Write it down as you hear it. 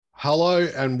Hello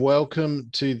and welcome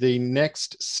to the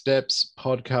Next Steps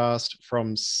podcast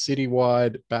from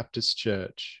Citywide Baptist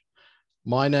Church.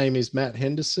 My name is Matt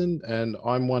Henderson and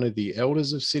I'm one of the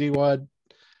elders of Citywide.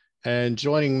 And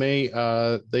joining me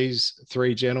are these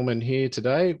three gentlemen here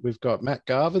today. We've got Matt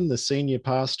Garvin, the senior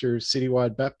pastor of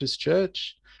Citywide Baptist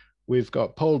Church. We've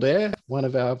got Paul Dare, one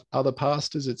of our other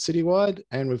pastors at Citywide,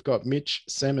 and we've got Mitch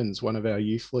Simmons, one of our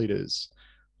youth leaders.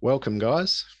 Welcome,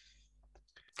 guys.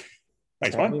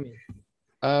 Thanks, mate.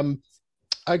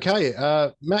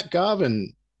 Matt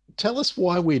Garvin, tell us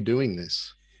why we're doing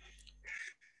this.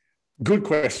 Good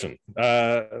question.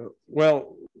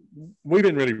 Well, we've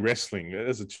been really wrestling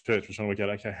as a church. We're trying to work out,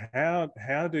 okay,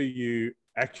 how do you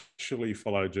actually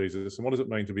follow Jesus, and what does it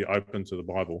mean to be open to the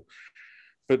Bible,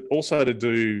 but also to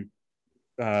do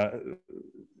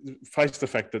face the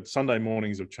fact that Sunday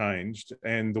mornings have changed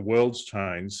and the world's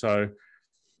changed. So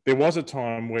there was a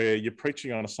time where your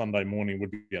preaching on a Sunday morning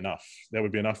would be enough. There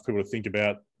would be enough people to think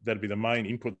about. That'd be the main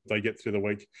input they get through the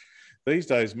week. These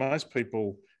days, most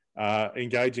people are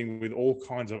engaging with all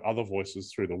kinds of other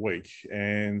voices through the week,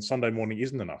 and Sunday morning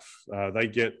isn't enough. They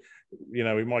get,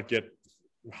 we might get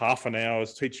half an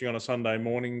hour's teaching on a Sunday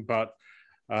morning, but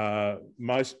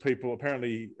most people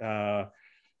apparently, I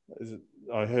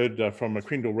heard from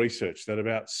McCrindle research that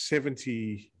about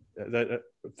 70, that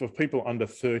for people under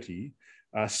 30,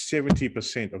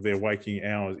 70% of their waking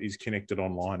hours is connected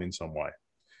online in some way.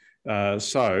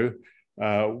 So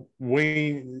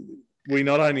we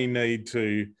not only need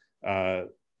to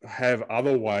have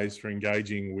other ways for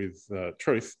engaging with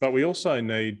truth, but we also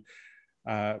need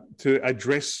to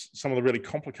address some of the really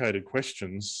complicated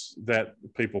questions that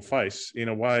people face in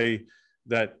a way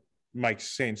that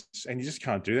makes sense. And you just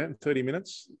can't do that in 30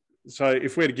 minutes. So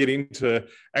if we're to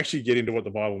actually get into what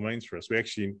the Bible means for us, we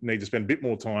actually need to spend a bit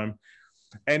more time.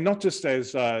 And not just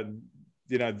as,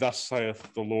 thus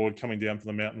saith the Lord coming down from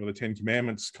the mountain with the 10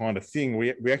 Commandments kind of thing.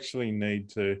 We actually need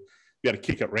to be able to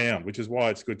kick it round, which is why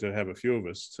it's good to have a few of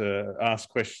us to ask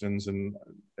questions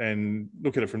and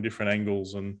look at it from different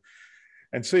angles and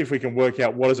see if we can work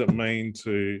out what does it mean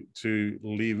to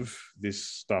live this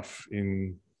stuff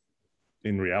in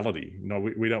reality.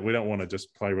 We don't want to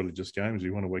just play religious games.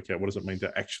 We want to work out what does it mean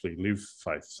to actually live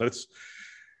faith. So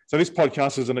this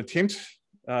podcast is an attempt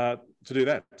to do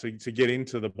that, to get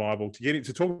into the Bible,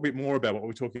 to talk a bit more about what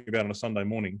we're talking about on a Sunday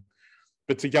morning,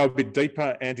 but to go a bit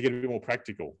deeper and to get a bit more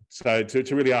practical. So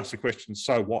to really ask the question,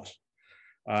 so what?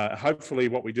 Hopefully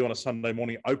what we do on a Sunday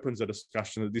morning opens a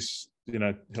discussion that this,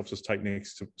 helps us take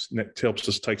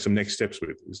some next steps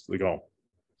with, is the goal.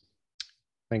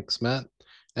 Thanks, Matt.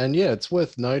 And yeah, it's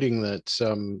worth noting that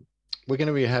we're going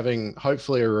to be having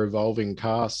hopefully a revolving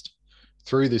cast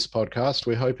through this podcast.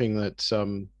 We're hoping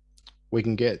that we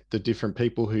can get the different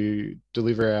people who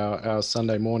deliver our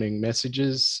Sunday morning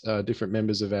messages, different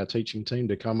members of our teaching team,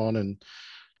 to come on and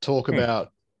talk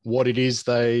about what it is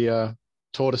they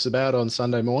taught us about on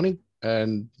Sunday morning.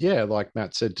 And yeah, like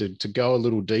Matt said, to go a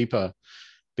little deeper,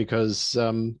 because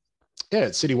at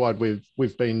Citywide,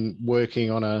 we've been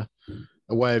working on a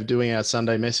way of doing our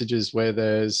Sunday messages where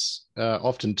there's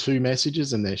often two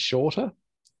messages and they're shorter,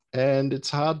 and it's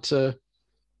hard to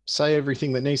say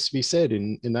everything that needs to be said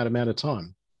in that amount of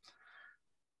time.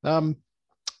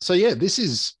 This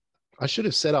is, I should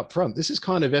have said up front, this is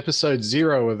kind of episode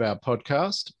 0 of our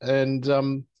podcast,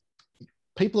 and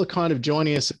people are kind of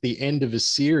joining us at the end of a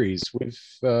series. We've,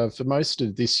 for most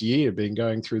of this year, been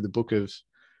going through the book of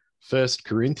 1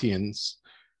 Corinthians,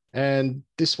 and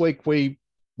this week we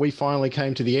finally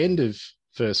came to the end of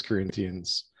 1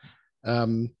 Corinthians.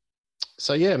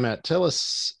 Matt,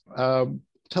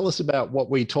 tell us about what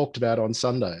we talked about on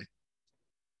Sunday.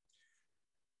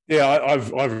 Yeah,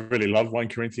 I've really loved 1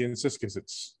 Corinthians just because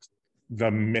it's the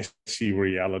messy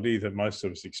reality that most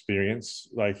of us experience.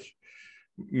 Like,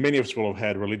 many of us will have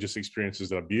had religious experiences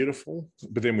that are beautiful,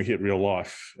 but then we hit real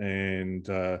life. And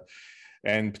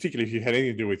particularly if you had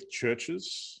anything to do with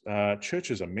churches,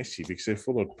 churches are messy because they're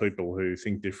full of people who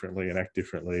think differently and act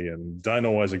differently and don't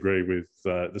always agree with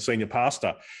the senior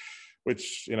pastor,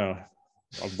 which,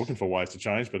 I'm looking for ways to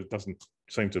change, but it doesn't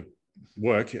seem to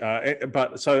work.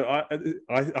 So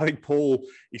I think Paul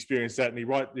experienced that, and he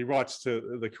writes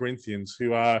to the Corinthians,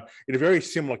 who are in a very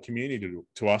similar community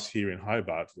to us here in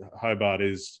Hobart. Hobart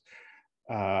is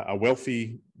a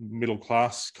wealthy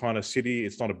middle-class kind of city.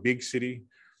 It's not a big city.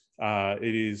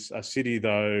 It is a city,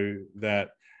 though,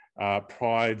 that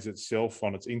prides itself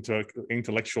on its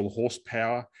intellectual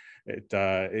horsepower.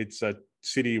 It's a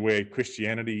city where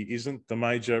Christianity isn't the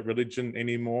major religion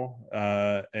anymore,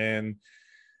 and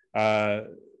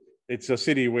it's a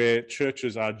city where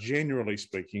churches are, generally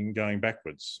speaking, going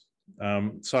backwards.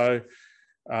 So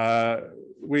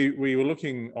we were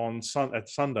looking at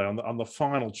Sunday on the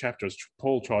final chapter as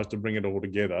Paul tries to bring it all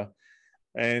together.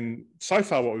 And so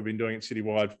far, what we've been doing at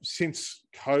Citywide since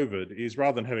COVID is,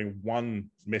 rather than having one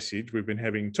message, we've been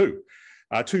having two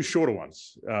shorter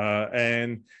ones,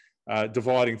 and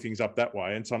dividing things up that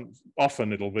way. And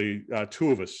often it'll be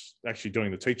two of us actually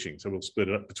doing the teaching, so we'll split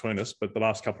it up between us. But the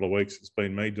last couple of weeks, it's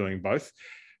been me doing both.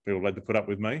 People had to put up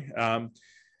with me,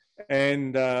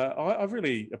 and I've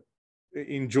really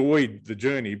enjoyed the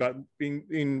journey. But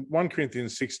in 1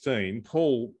 Corinthians 16,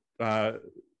 Paul,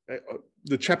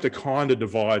 the chapter kind of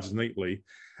divides neatly.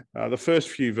 The first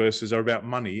few verses are about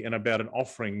money and about an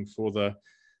offering for the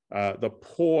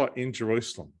poor in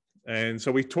Jerusalem. And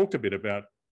so we talked a bit about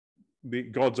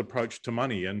God's approach to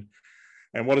money and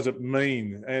what does it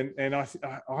mean. And I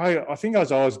think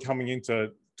as I was coming in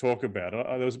to talk about it,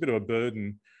 there was a bit of a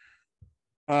burden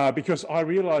because I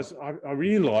realised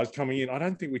coming in, I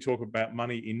don't think we talk about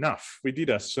money enough. We did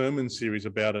a sermon series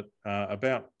about it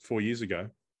about 4 years ago,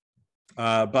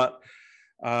 but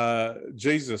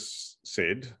Jesus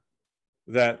said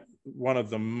that one of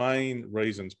the main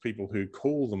reasons people who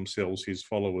call themselves his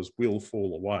followers will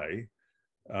fall away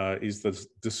is the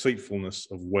deceitfulness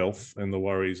of wealth and the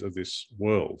worries of this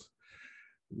world.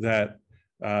 That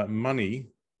money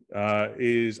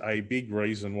is a big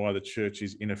reason why the church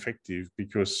is ineffective,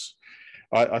 because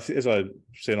as I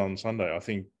said on Sunday, I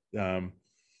think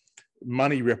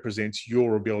money represents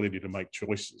your ability to make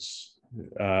choices.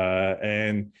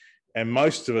 And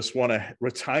most of us want to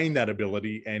retain that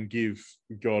ability and give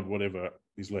God whatever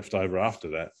is left over after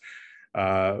that.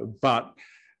 But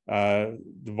the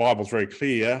Bible's very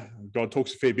clear. God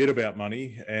talks a fair bit about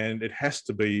money, and it has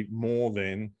to be more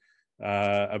than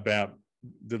about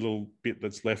the little bit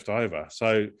that's left over.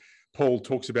 So Paul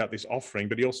talks about this offering,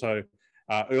 but he also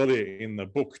earlier in the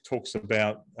book talks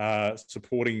about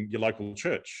supporting your local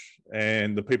church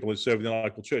and the people who serve in the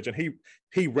local church. And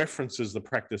he references the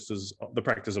practice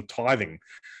of tithing,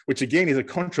 which again is a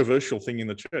controversial thing in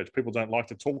the church. People don't like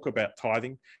to talk about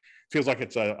tithing. It feels like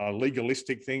it's a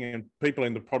legalistic thing, and people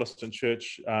in the Protestant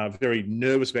church are very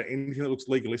nervous about anything that looks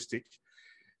legalistic.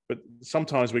 But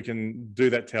sometimes we can do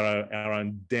that to our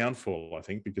own downfall, I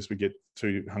think, because we get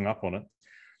too hung up on it.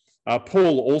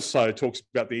 Paul also talks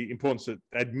about the importance that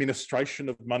administration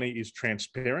of money is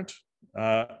transparent.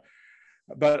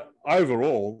 But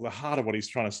overall, the heart of what he's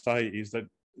trying to say is that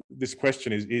this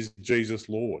question is Jesus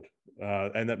Lord?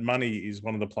 And that money is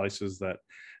one of the places that,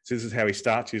 so this is how he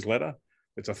starts his letter.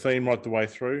 It's a theme right the way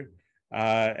through.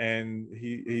 And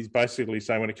he's basically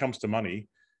saying when it comes to money,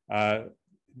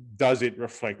 does it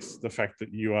reflect the fact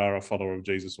that you are a follower of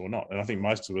Jesus or not? And I think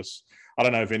most of us, I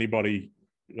don't know if anybody,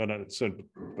 I don't know, so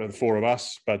the four of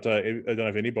us, but I don't know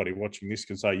if anybody watching this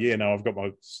can say, yeah, no, I've got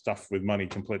my stuff with money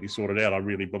completely sorted out. I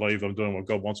really believe I'm doing what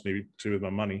God wants me to with my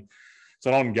money. It's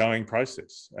an ongoing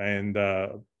process. And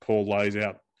Paul lays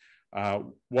out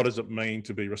what does it mean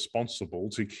to be responsible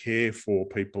to care for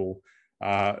people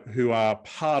who are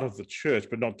part of the church,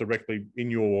 but not directly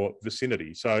in your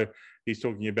vicinity. So he's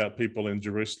talking about people in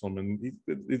Jerusalem, and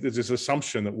there's this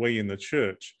assumption that we in the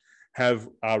church have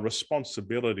a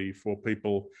responsibility for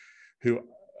people who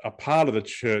are part of the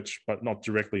church, but not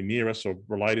directly near us or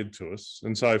related to us.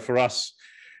 And so for us,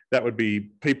 that would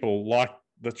be people like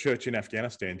the church in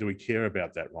Afghanistan. Do we care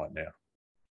about that right now?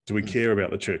 Do we care about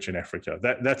the church in Africa?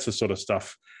 That's the sort of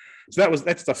stuff. So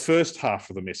that's the first half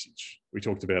of the message we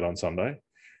talked about on Sunday.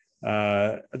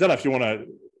 I don't know if you want to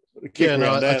kick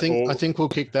around that. I think we'll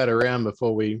kick that around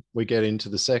before we get into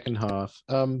the second half.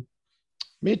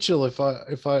 Mitchell, if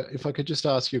I could just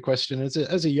ask you a question,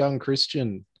 as a young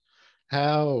Christian,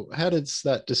 how does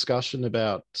that discussion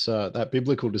about that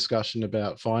biblical discussion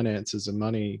about finances and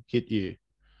money hit you?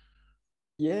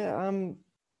 Yeah,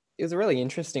 it was a really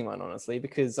interesting one, honestly,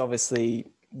 because obviously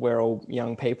we're all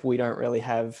young people. We don't really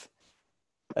have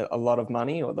a lot of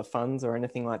money or the funds or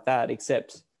anything like that,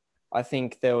 except I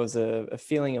think there was a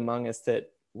feeling among us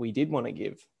that we did want to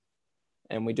give,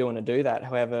 and we do want to do that.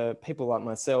 However, people like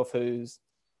myself who's,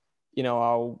 you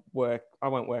know, I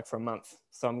won't work for a month,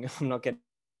 so I'm not getting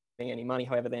any money.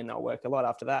 However, then I'll work a lot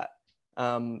after that.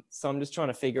 So I'm just trying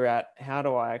to figure out, how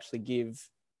do I actually give?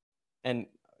 And,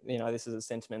 you know, this is a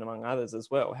sentiment among others as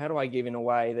well. How do I give in a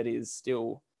way that is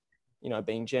still, you know,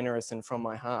 being generous and from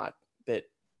my heart, but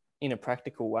in a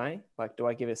practical way? Like, do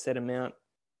I give a set amount,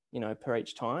 you know, per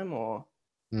each time, or?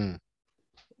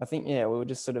 I think, yeah, we were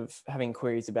just sort of having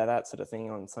queries about that sort of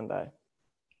thing on Sunday.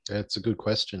 Yeah, it's a good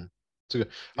question.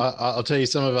 I'll tell you,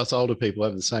 some of us older people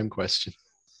have the same question.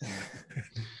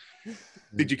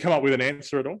 Did you come up with an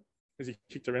answer at all as you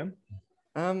kicked around?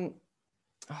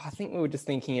 I think we were just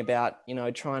thinking about, you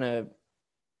know, trying to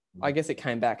I guess it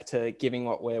came back to giving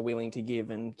what we're willing to give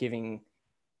and giving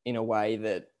in a way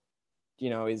that,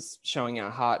 is showing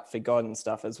our heart for God and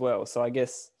stuff as well. So I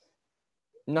guess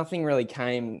nothing really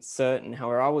came certain.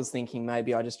 However, I was thinking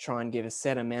maybe I just try and give a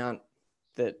set amount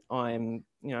that I'm,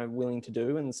 willing to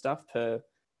do and stuff per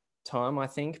time, I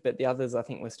think. But the others, I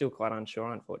think we're still quite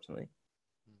unsure, unfortunately.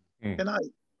 And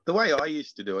the way I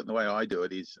used to do it, and the way I do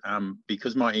it is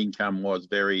because my income was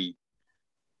very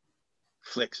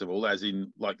flexible, as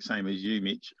in like same as you,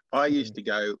 Mitch, I used to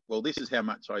go, well, this is how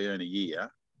much I earn a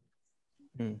year.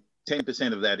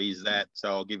 10% of that is that, so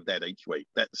I'll give that each week.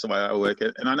 That's the way I work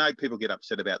it. And I know people get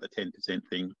upset about the 10%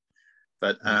 thing,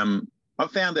 but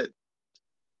I've found that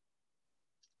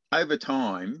over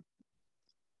time,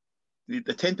 the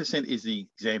 10% is the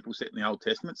example set in the Old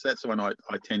Testament. So that's the one I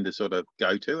tend to sort of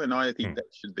go to. And I think that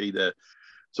should be the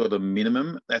sort of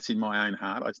minimum. That's in my own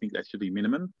heart. I think that should be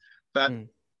minimum. But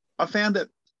I found that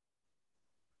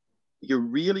you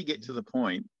really get to the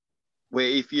point where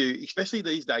if you, especially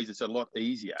these days, it's a lot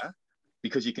easier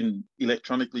because you can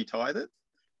electronically tithe it.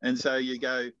 And so you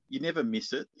never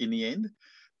miss it in the end.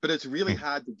 But it's really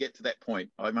hard to get to that point.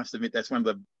 I must admit, that's one of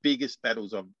the biggest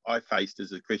battles I faced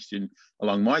as a Christian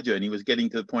along my journey, was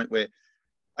getting to the point where,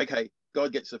 okay,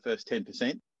 God gets the first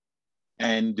 10%,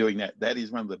 and doing that. That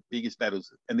is one of the biggest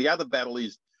battles. And the other battle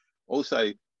is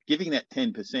also giving that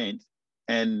 10%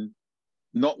 and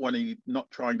not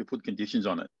trying to put conditions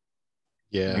on it.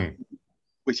 Yeah.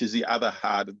 Which is the other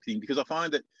hard thing, because I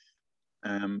find that,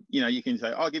 you can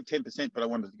say, I'll give 10%, but I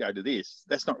want it to go to this.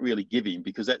 That's not really giving,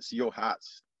 because that's your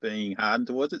heart's being hardened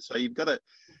towards it. So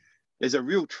there's a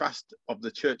real trust of the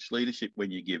church leadership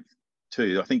when you give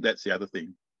too. I think that's the other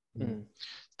thing.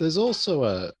 There's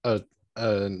also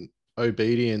an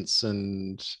obedience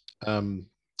and,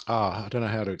 I don't know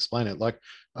how to explain it. Like,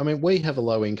 I mean, we have a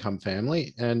low income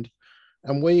family, and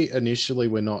we initially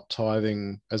were not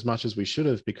tithing as much as we should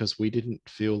have because we didn't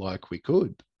feel like we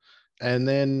could. And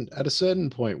then at a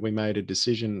certain point, we made a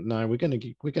decision, no, we're going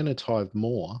to tithe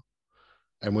more,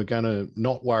 and we're going to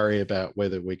not worry about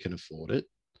whether we can afford it.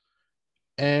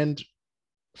 And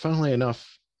funnily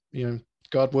enough,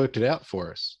 God worked it out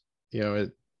for us.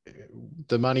 The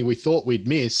money we thought we'd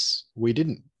miss, we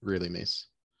didn't really miss.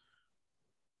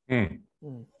 That's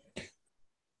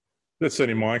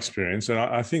certainly my experience. And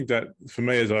I think that for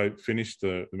me, as I finished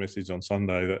the message on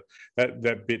Sunday,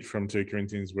 that bit from 2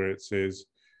 Corinthians where it says,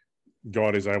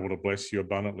 God is able to bless you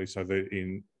abundantly so that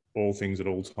in all things at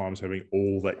all times, having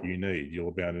all that you need, you'll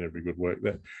abound in every good work.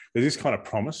 That there's this kind of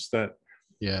promise that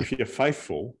if you're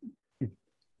faithful,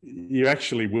 you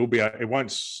actually will be, it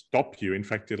won't stop you. In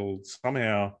fact, it'll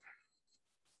somehow,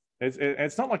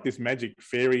 it's not like this magic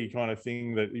fairy kind of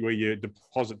thing where you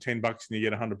deposit $10 and you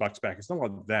get $100 back. It's not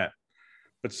like that.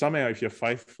 But somehow if you're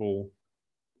faithful,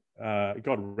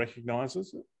 God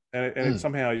recognizes it. And it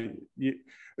somehow,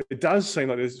 it does seem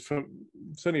like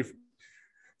certainly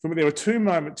for me, there were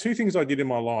two things I did in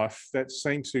my life that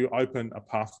seemed to open a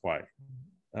pathway.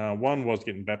 One was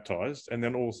getting baptized. And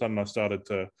then all of a sudden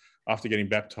after getting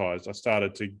baptized, I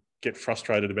started to get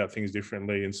frustrated about things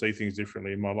differently and see things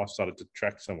differently. And my life started to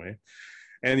track somewhere.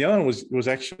 And the other one was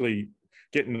actually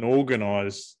getting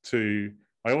organized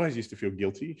I always used to feel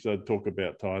guilty because I'd talk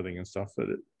about tithing and stuff, but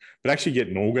actually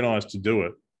getting organized to do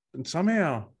it. And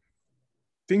somehow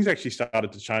things actually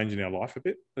started to change in our life a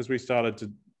bit as we started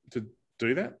to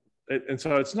do that. And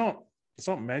so it's not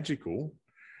magical.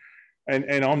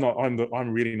 And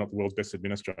I'm really not the world's best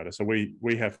administrator. So we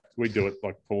do it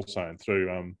like Paul's saying,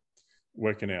 through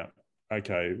working out,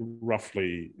 okay,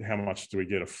 roughly how much do we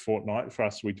get a fortnight? For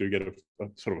us, we do get a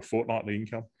sort of a fortnightly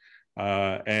income.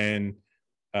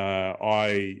 It's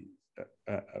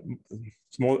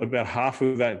more about half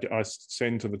of that I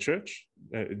send to the church,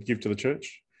 give to the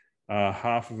church.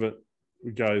 Half of it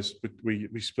goes, we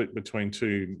split between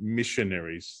 2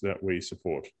 missionaries that we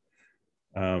support.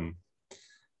 It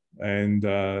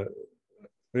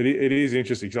is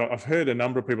interesting because I've heard a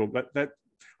number of people that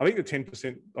I think the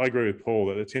 10%, I agree with Paul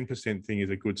that the 10% thing is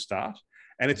a good start,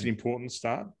 and it's an important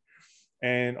start.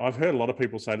 And I've heard a lot of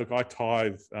people say, look, I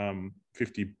tithe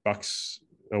 $50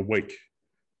 a week,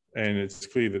 and it's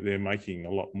clear that they're making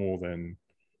a lot more than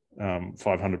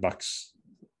 $500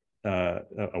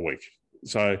 a week.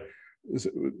 So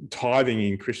tithing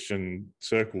in Christian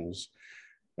circles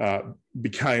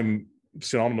became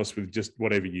synonymous with just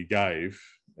whatever you gave.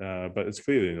 But it's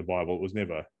clear that in the Bible it was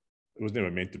never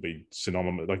meant to be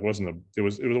synonymous. Like it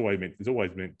was always meant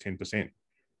 10%.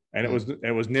 And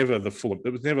it was never the full,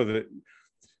 it was never the,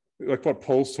 like what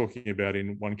Paul's talking about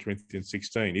in 1 Corinthians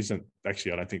 16 isn't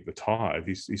actually, I don't think, the tithe.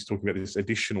 He's talking about this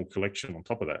additional collection on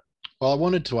top of that. Well, I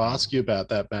wanted to ask you about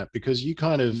that, Matt, because you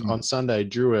kind of on Sunday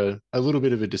drew a little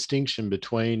bit of a distinction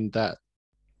between that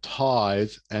tithe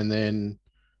and then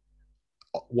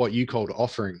what you called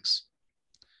offerings.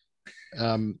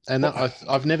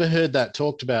 I've never heard that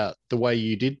talked about the way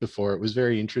you did before. It was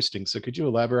very interesting. So could you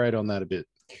elaborate on that a bit?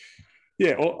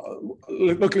 Yeah, well,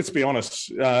 look, let's be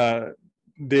honest.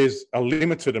 There's a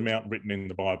limited amount written in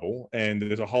the Bible, and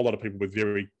there's a whole lot of people with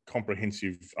very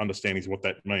comprehensive understandings of what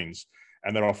that means.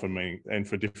 And that often mean, and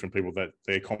for different people, that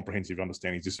their comprehensive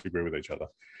understandings disagree with each other.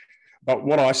 But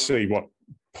what I see, what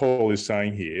Paul is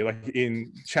saying here, like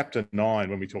in chapter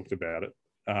 9, when we talked about it,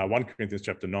 1 Corinthians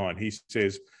chapter 9, he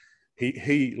says,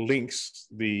 he links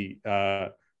the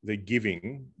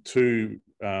giving to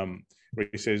where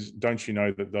he says, don't you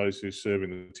know that those who serve in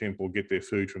the temple get their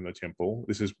food from the temple?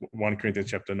 This is 1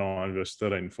 Corinthians chapter 9, verse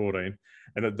 13 and 14.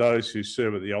 And that those who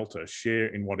serve at the altar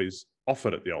share in what is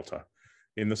offered at the altar.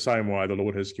 In the same way, the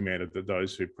Lord has commanded that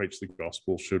those who preach the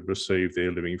gospel should receive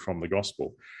their living from the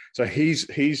gospel. So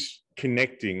he's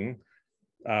connecting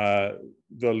the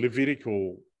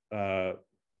Levitical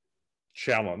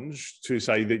challenge to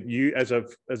say that you, as a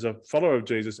follower of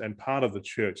Jesus and part of the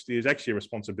church, there's actually a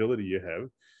responsibility you have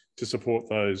to support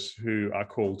those who are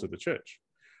called to the church.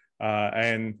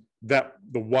 And that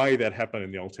the way that happened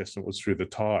in the Old Testament was through the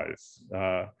tithe.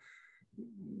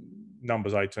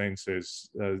 Numbers 18 says,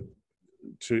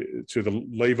 to the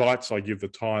Levites, I give the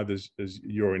tithe as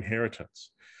your inheritance.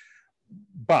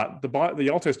 But the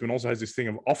Old Testament also has this thing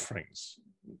of offerings.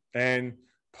 And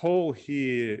Paul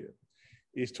here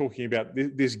is talking about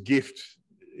this gift,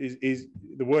 is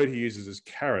the word he uses is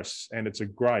charis, and it's a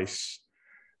grace.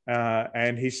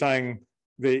 And he's saying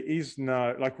there is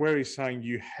no, like where he's saying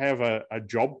you have a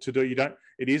job to do,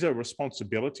 it is a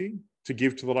responsibility to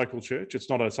give to the local church. It's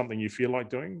not something you feel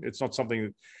like doing. It's not something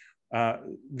that,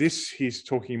 this he's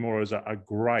talking more as a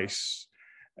grace,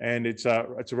 and it's a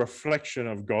reflection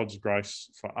of God's grace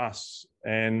for us.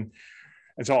 And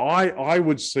so I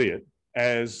would see it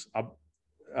as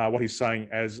what he's saying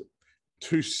as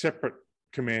two separate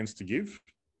commands to give,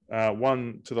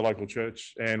 one to the local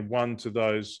church and one to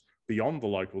those beyond the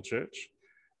local church,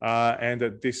 and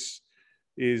that this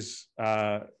is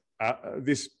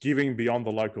this giving beyond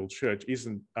the local church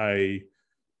isn't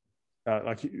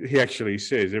like he actually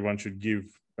says everyone should give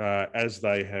as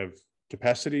they have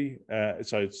capacity.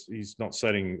 So he's not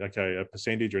setting a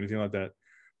percentage or anything like that,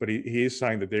 but he is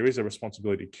saying that there is a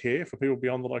responsibility to care for people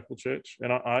beyond the local church.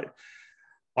 And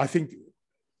I think,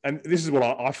 and this is what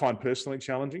I find personally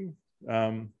challenging,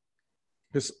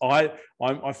 because I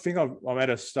think I'm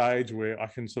at a stage where I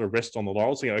can sort of rest on the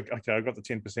laurels, okay, I've got the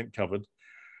 10% covered,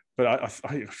 but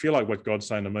I feel like what God's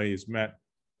saying to me is, Matt,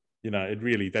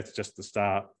 that's just the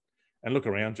start. And look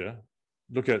around you.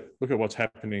 Look at what's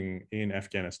happening in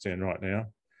Afghanistan right now.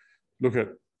 Look at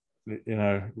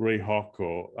Rehoc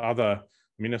or other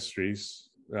ministries.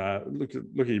 Look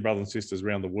at your brothers and sisters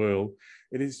around the world.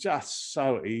 It is just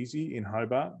so easy in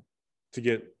Hobart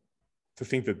to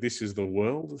think that this is the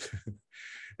world,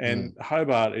 and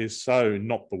Hobart is so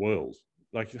not the world.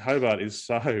 Like Hobart is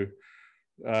so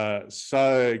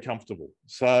comfortable.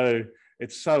 So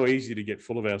it's so easy to get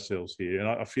full of ourselves here, and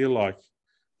I feel like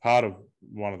part of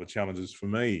one of the challenges for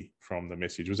me from the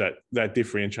message was that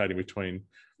differentiating between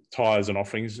tithes and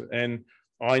offerings. And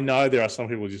I know there are some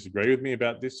people who disagree with me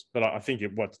about this, but I think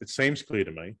it seems clear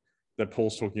to me that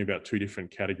Paul's talking about two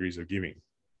different categories of giving.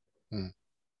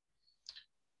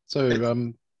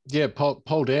 So,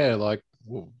 Paul Dare, like,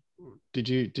 did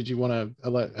you want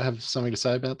to have something to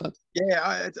say about that?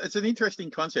 Yeah, it's an interesting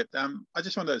concept. I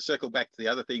just wanted to circle back to the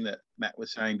other thing that Matt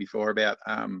was saying before about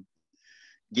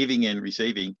giving and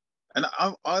receiving. And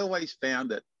I always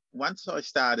found that once I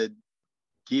started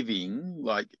giving,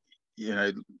 like,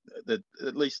 at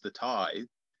least the tithe,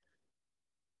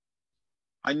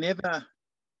 I never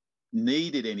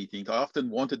needed anything. I often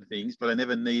wanted things, but I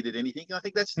never needed anything. And I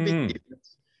think that's the big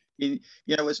difference.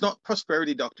 It's not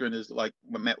prosperity doctrine, as like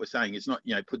what Matt was saying. It's not,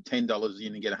 put $10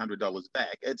 in and get $100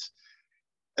 back. It's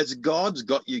God's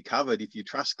got you covered. If you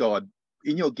trust God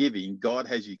in your giving, God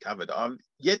has you covered. I've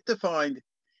yet to find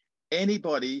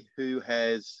anybody who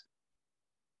has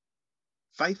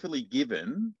faithfully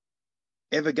given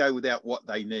ever go without what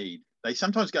they need. They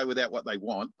sometimes go without what they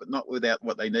want, but not without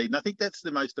what they need. And I think that's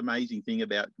the most amazing thing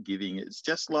about giving. It's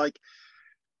just like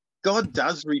God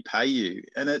does repay you.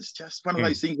 And it's just one of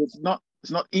those things. It's not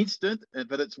instant,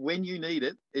 but it's when you need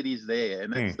it, it is there.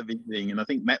 And that's the big thing. And I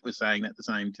think Matt was saying that the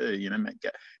same too,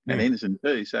 Matt Henderson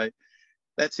too. So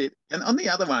that's it. And on the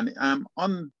other one,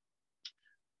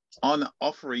 on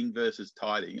offering versus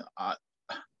tithing, I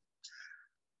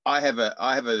have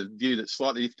a view that's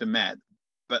slightly different to Matt,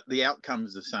 but the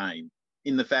outcome's the same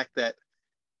in the fact that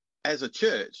as a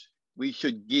church, we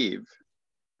should give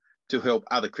to help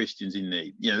other Christians in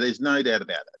need. You know, there's no doubt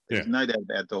about it. There's no doubt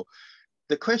about it all.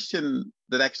 The question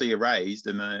that actually raised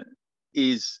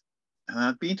is, and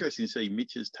I'd be interested to see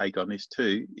Mitch's take on this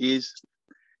too, is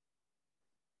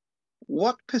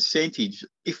what percentage,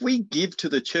 if we give to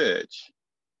the church,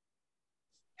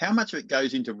 how much of it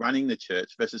goes into running the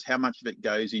church versus how much of it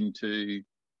goes into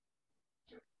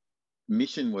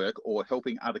mission work or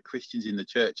helping other Christians in the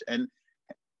church? And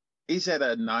is that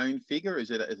a known figure?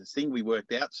 Is it a thing we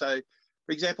worked out? So,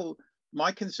 for example,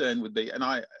 my concern would be, and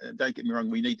I don't get me wrong,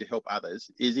 we need to help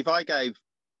others, is if I gave,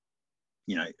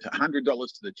 you know, $100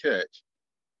 to the church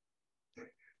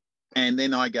and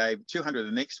then I gave $200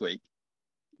 the next week,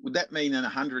 would that mean that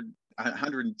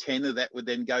 110 of that would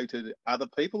then go to other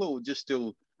people, or would just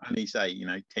still only say, you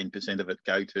know, 10% of it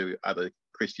go to other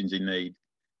Christians in need?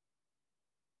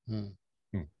 I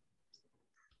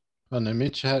don't know,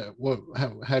 Mitch.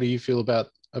 How do you feel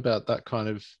about that kind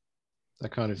of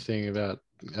thing about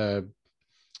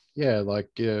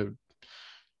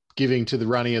giving to the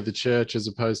running of the church as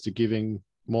opposed to giving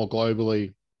more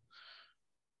globally?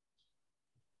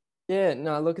 Yeah,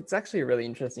 no, look, it's actually a really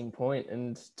interesting point,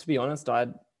 and to be honest, I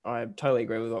totally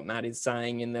agree with what Matt is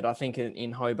saying, in that I think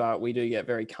in Hobart we do get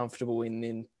very comfortable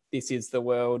in this is the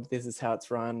world, this is how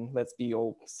it's run, let's be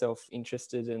all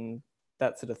self-interested and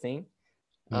that sort of thing.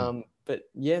 But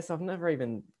yes, I've never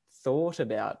even thought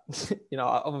about, you know,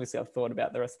 obviously I've thought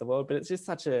about the rest of the world, but it's just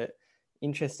such a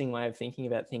interesting way of thinking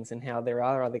about things, and how there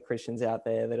are other Christians out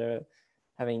there that are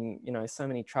having, you know, so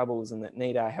many troubles and that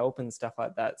need our help and stuff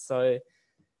like that. So,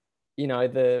 you know,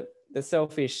 the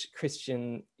selfish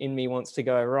Christian in me wants to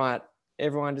go, right,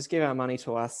 everyone just give our money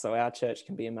to us so our church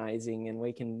can be amazing and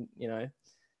we can, you know,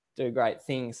 do great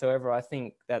things. However, I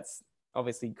think that's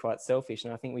obviously quite selfish,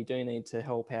 and I think we do need to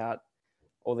help out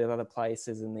all the other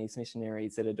places and these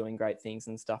missionaries that are doing great things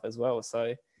and stuff as well.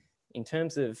 So in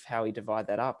terms of how we divide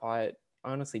that up, I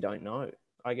honestly don't know.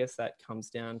 I guess that comes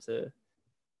down to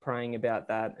praying about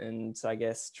that, and I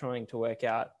guess trying to work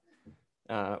out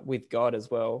with God as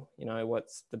well, you know,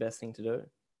 what's the best thing to do.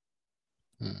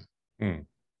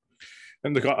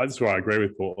 And look, that's where I agree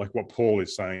with Paul. Like what Paul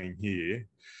is saying here,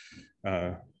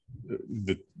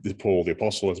 the Paul the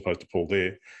apostle as opposed to Paul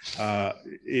there,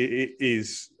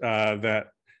 is that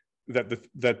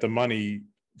the money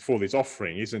for this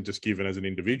offering isn't just given as an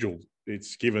individual;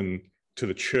 it's given to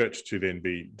the church to then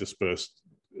be dispersed,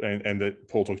 and that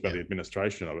Paul talks about the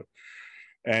administration of it.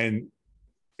 And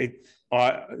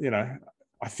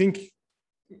I think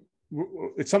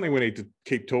it's something we need to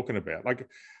keep talking about. Like,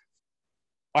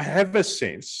 I have a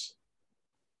sense.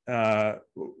 I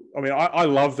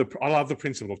love the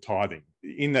principle of tithing,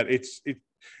 in that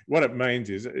what it means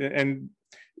is, and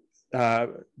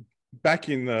back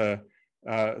in the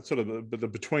sort of the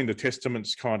between the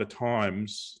testaments kind of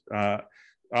times,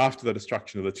 after the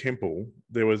destruction of the temple,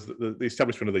 there was the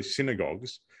establishment of these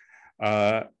synagogues,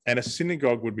 and a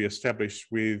synagogue would be established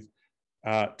with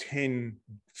 10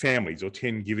 families or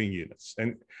 10 giving units,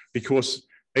 and because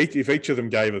if each of them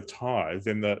gave a tithe,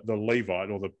 then the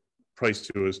Levite or the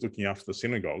priest who was looking after the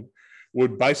synagogue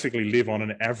would basically live on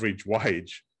an average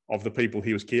wage of the people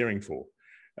he was caring for.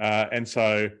 And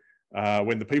so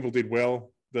when the people did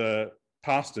well, the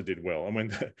pastor did well. And when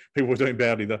the people were doing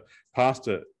badly, the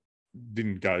pastor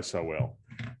didn't go so well.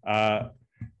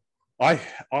 I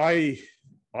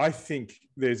think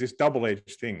there's this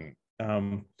double-edged thing.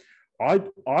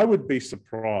 I would be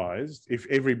surprised if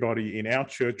everybody in our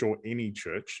church or any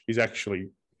church is actually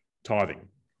tithing.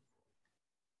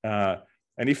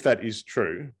 And if that is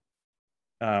true,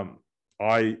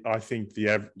 I think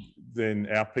then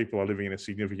our people are living in a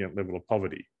significant level of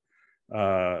poverty,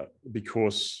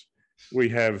 because we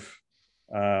have,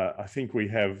 I think we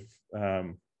have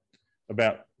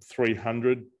about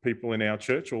 300 people in our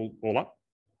church all up,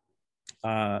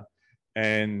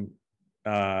 and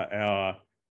our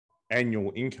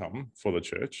annual income for the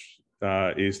church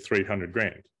is 300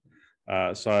 grand.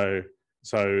 So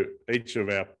each of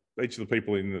the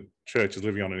people in the church is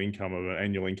living on an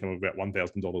annual income of about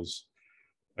 $1,000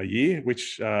 a year,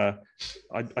 which I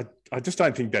just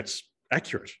don't think that's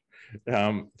accurate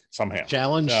somehow.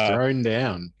 Challenge thrown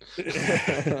down.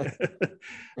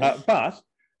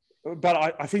 But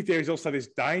I think there is also this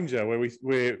danger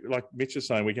where like Mitch is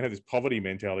saying, we can have this poverty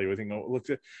mentality. We think, oh, look,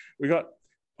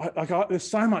 there's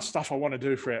so much stuff I want to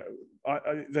do for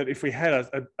that if we had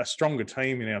a stronger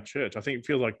team in our church, I think it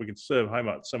feels like we could serve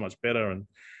Hobart so much better.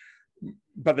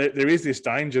 But there is this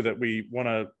danger that we want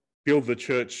to build the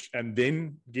church and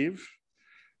then give.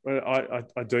 Well,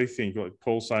 I do think, like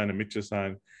Paul's saying and Mitch is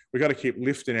saying, we've got to keep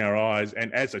lifting our eyes.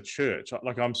 And as a church,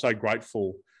 like I'm so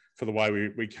grateful for the way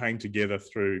we came together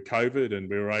through COVID, and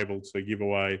we were able to give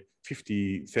away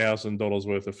 $50,000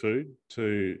 worth of food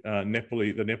to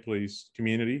the Nepalese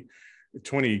community.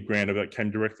 20 grand of that came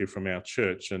directly from our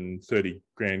church, and 30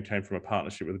 grand came from a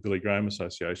partnership with the Billy Graham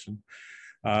Association.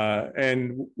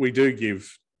 And we do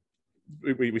give,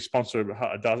 we sponsor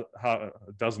a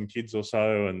dozen kids or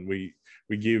so, and we've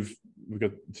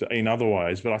got in other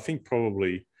ways. But I think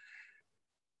probably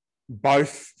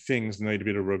both things need a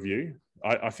bit of review.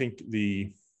 I think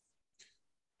we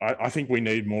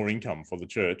need more income for the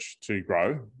church to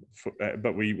grow,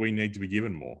 but we need to be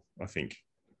given more, I think.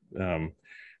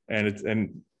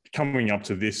 And coming up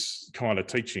to this kind of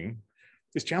teaching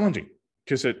is challenging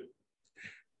because you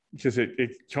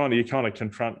kind of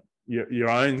confront your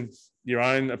own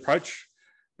approach,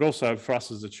 but also for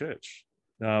us as a church.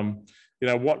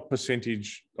 What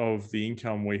percentage of the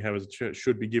income we have as a church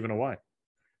should be given away?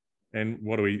 And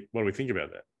what do we think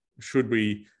about that? Should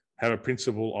we have a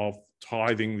principle of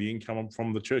tithing the income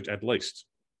from the church at least?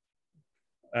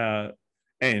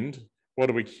 And what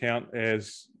do we count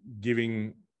as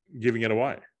giving it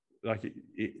away? Like,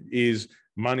 is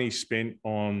money spent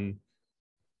on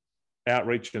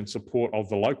outreach and support of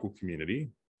the local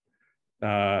community?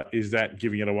 Is that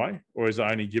giving it away, or is it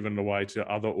only given away to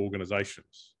other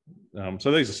organisations?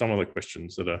 So these are some of the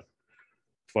questions that are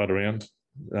float around.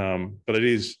 But it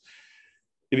is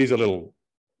a little.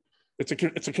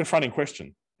 It's a confronting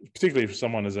question, particularly for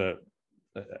someone as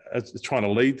trying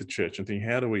to lead the church and think,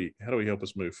 how do we help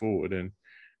us move forward, and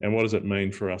what does it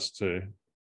mean for us to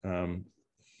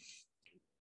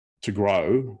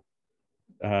grow,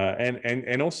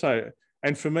 and also,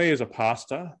 and for me as a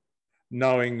pastor,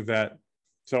 knowing that,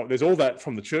 so there's all that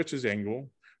from the church's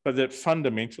angle, but that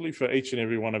fundamentally for each and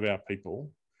every one of our people,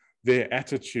 their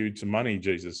attitude to money,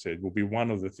 Jesus said, will be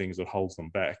one of the things that holds them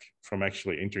back from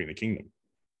actually entering the kingdom.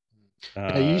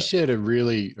 You shared a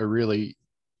really,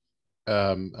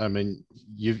 I mean,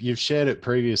 you've shared it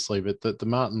previously, but the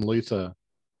Martin Luther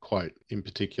quote in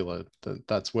particular,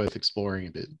 that's worth exploring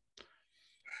a bit.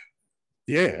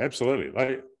 Yeah, absolutely.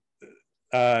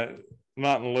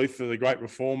 Martin Luther, the great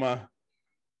reformer,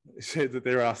 said that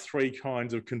there are three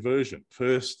kinds of conversion.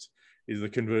 First is the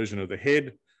conversion of the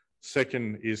head.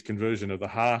 Second is conversion of the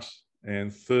heart.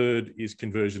 And third is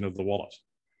conversion of the wallet.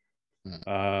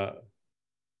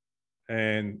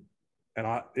 It's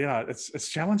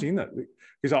challenging, isn't it?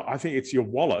 Because I think it's your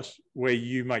wallet where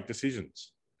you make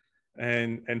decisions.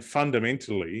 And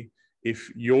fundamentally, if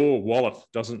your wallet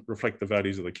doesn't reflect the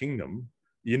values of the kingdom,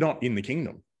 you're not in the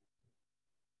kingdom.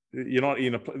 You're not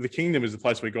in the kingdom is the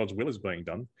place where God's will is being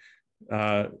done.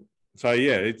 I'll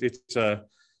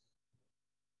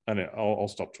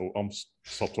stop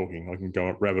talking. I can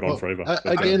go rabbit on forever.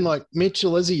 Again, like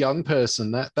Mitchell, as a young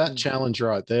person, that challenge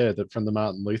right there, that from the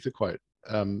Martin Luther quote,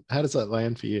 how does that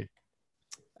land for you?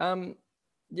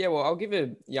 Yeah, well, I'll give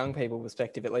a young people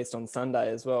perspective, at least on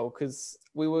Sunday as well, because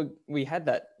we had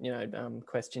that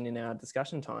question in our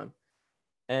discussion time,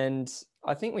 and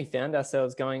I think we found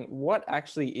ourselves going, what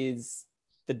actually is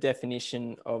the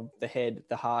definition of the head,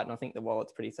 the heart, and I think the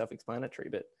wallet's pretty self-explanatory,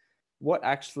 but what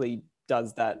actually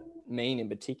does that mean in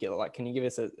particular? Like, can you give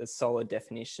us a solid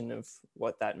definition of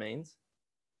what that means?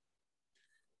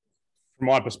 From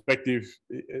my perspective,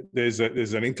 there's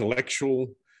an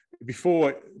intellectual,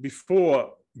 before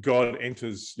God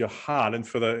enters your heart, and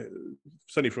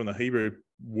certainly from the Hebrew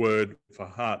word for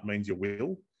heart means your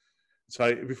will.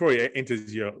 So before he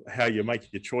enters how you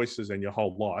make your choices and your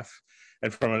whole life,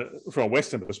 and from a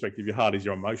Western perspective, your heart is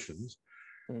your emotions.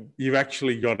 You've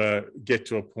actually got to get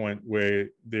to a point where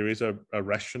there is a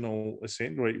rational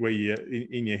assent, where you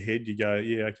in your head you go,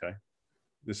 yeah, okay,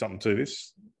 there's something to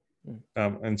this.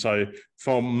 And so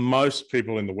for most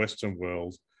people in the Western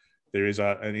world, there is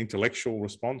an intellectual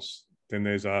response. Then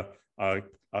there's a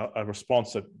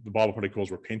response that the Bible probably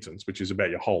calls repentance, which is about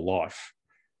your whole life.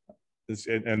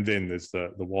 And then there's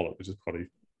the wallet, which is probably,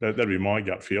 that'd be my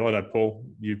gut feel. I know, Paul,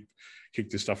 you've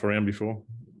kicked this stuff around before.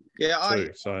 Yeah, I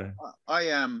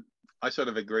sort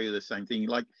of agree with the same thing.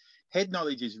 Like, head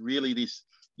knowledge is really this: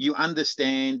 you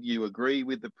understand, you agree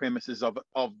with the premises of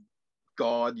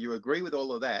God, you agree with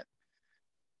all of that.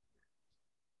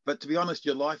 But to be honest,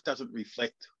 your life doesn't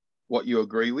reflect what you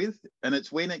agree with. And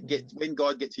it's when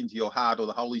God gets into your heart, or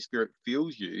the Holy Spirit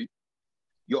fills you,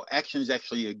 your actions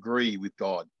actually agree with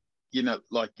God.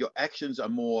 Like, your actions are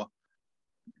more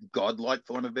God-like,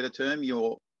 for want of a better term.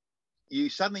 You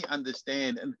suddenly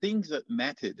understand, and things that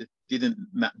mattered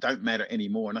don't matter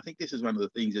anymore. And I think this is one of the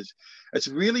things it's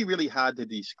really, really hard to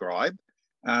describe.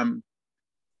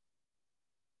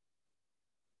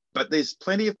 But there's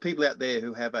plenty of people out there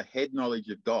who have a head knowledge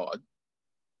of God,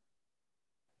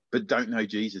 but don't know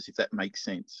Jesus, if that makes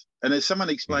sense. And as someone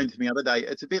explained to me the other day,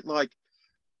 it's a bit like,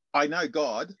 I know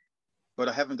God, but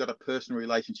I haven't got a personal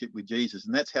relationship with Jesus.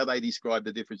 And that's how they describe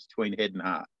the difference between head and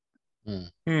heart.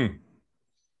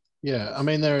 Yeah, I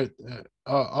mean,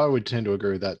 I would tend to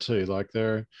agree with that too. Like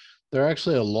there are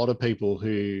actually a lot of people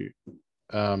who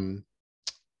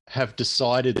have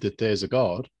decided that there's a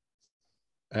God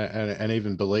and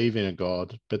even believe in a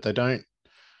God, but they don't,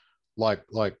 like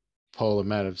Paul and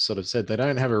Matt have sort of said, they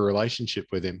don't have a relationship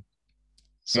with him.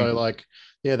 So like,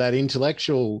 yeah, that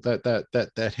intellectual,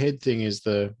 that head thing is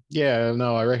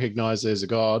no, I recognize there's a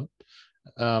God,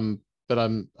 but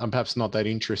I'm perhaps not that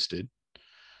interested.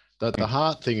 That the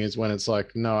heart thing is when it's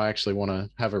like, no, I actually want to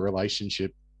have a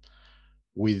relationship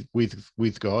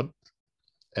with God.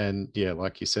 And yeah,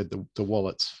 like you said, the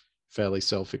wallet's fairly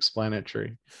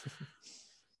self-explanatory.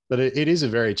 But it is a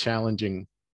very challenging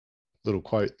little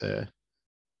quote there.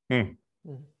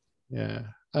 Yeah.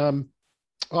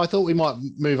 I thought we might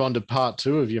move on to part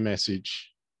 2 of your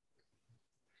message,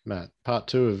 Matt. Part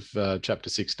 2 of chapter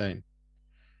 16.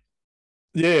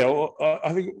 Yeah, well,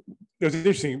 I think it was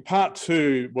interesting. Part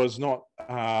 2 was not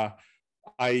a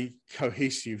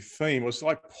cohesive theme. It was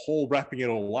like Paul wrapping it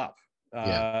all up.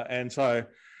 And so,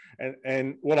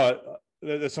 and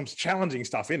there's some challenging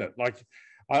stuff in it. Like,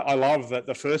 I love that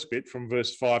the first bit from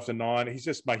verse 5 to 9, he's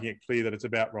just making it clear that it's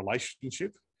about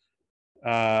relationship.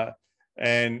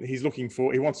 And he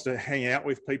wants to hang out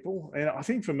with people. And I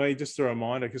think for me, just a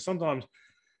reminder, because sometimes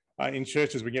in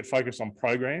churches we get focused on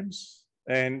programs,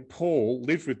 and Paul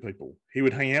lived with people. He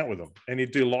would hang out with them and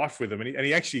he'd do life with them. And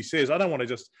he actually says, I don't want to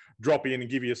just drop in and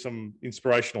give you some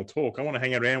inspirational talk. I want to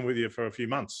hang around with you for a few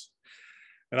months.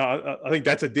 And I think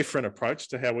that's a different approach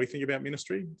to how we think about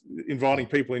ministry, inviting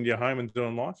people into your home and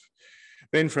doing life.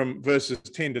 Then from verses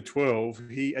 10 to 12,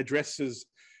 he addresses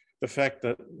the fact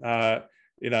that,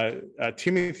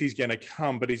 Timothy's going to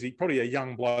come, but he's probably a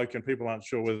young bloke and people aren't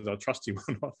sure whether they'll trust him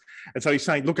or not. And so he's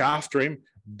saying, look after him,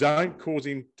 don't cause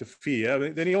him to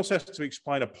fear. Then he also has to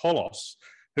explain Apollos,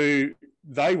 who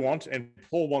they want, and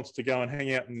Paul wants to go and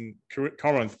hang out in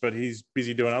Corinth, but he's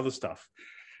busy doing other stuff.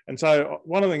 And so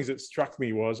one of the things that struck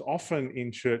me was often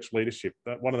in church leadership,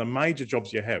 that one of the major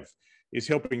jobs you have is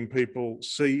helping people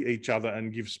see each other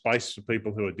and give space for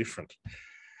people who are different.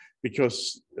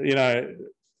 Because,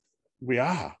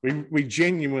 we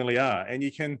genuinely are. And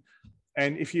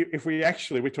we're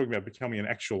talking about becoming an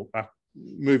actual,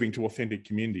 moving to authentic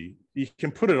community, you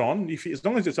can put it on. As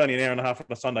long as it's only an hour and a half on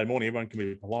a Sunday morning, everyone can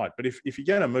be polite. But if you're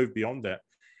going to move beyond that,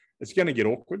 it's going to get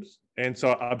awkward. And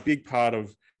so a big part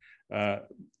of the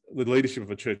leadership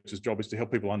of a church's job is to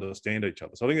help people understand each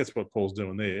other. So I think that's what Paul's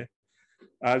doing there.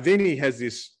 Then he has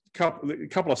this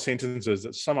couple of sentences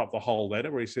that sum up the whole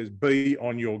letter, where he says, be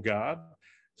on your guard,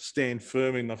 stand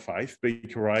firm in the faith, be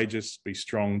courageous, be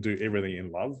strong, do everything in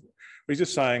love. He's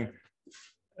just saying,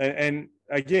 and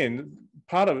again,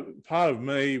 part of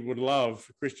me would love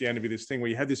Christianity to be this thing where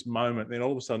you have this moment, and then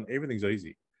all of a sudden everything's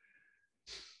easy.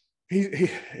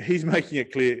 He's making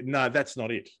it clear, no, that's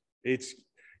not it. It's,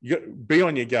 be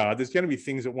on your guard. There's going to be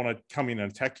things that want to come in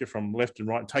and attack you from left and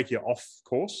right and take you off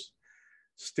course.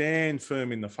 Stand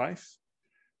firm in the faith.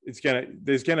 There's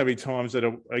going to be times that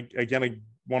are going to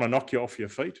want to knock you off your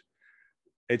feet.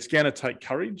 It's going to take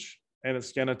courage and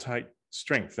it's going to take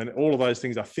strength. And all of those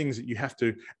things are things that you have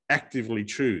to actively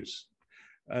choose.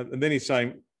 And then he's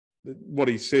saying what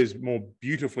he says more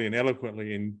beautifully and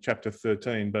eloquently in chapter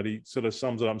 13, but he sort of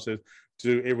sums it up and says,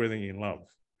 do everything in love.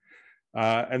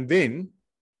 And then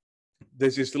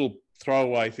there's this little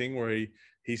throwaway thing where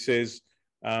he says,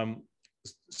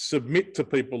 submit to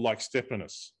people like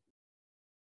Stephanus.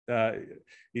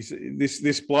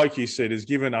 This bloke, he said, has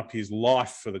given up his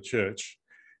life for the church,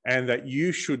 and that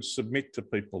you should submit to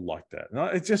people like that.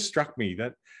 And it just struck me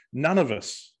that none of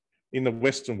us in the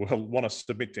Western world want to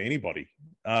submit to anybody.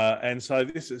 And so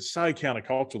this is so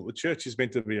countercultural. The church is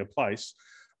meant to be a place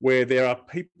where there are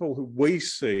people who we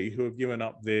see who have given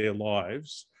up their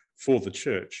lives for the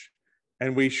church,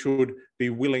 and we should be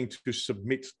willing to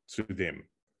submit to them.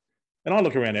 And I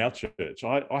look around our church,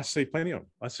 I see plenty of them.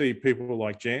 I see people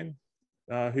like Jan,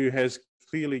 who has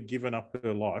clearly given up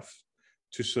her life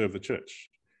to serve the church.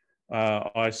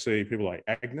 I see people like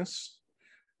Agnes.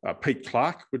 Pete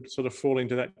Clark would sort of fall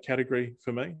into that category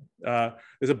for me.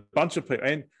 There's a bunch of people,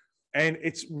 and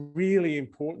it's really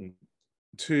important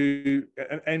to,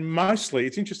 and mostly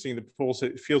it's interesting that Paul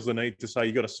feels the need to say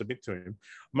you've got to submit to him.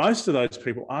 Most of those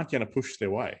people aren't going to push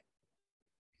their way.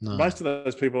 No. Most of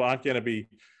those people aren't going to be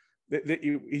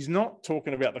he's not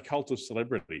talking about the cult of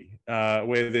celebrity,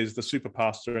 where there's the super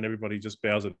pastor and everybody just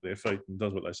bows at their feet and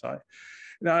does what they say.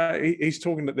 No, he's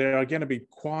talking that there are going to be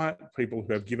quiet people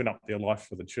who have given up their life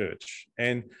for the church.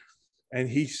 And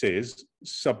he says,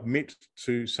 submit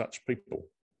to such people.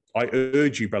 I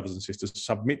urge you, brothers and sisters,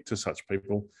 submit to such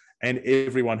people and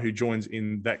everyone who joins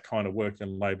in that kind of work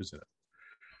and labours in it.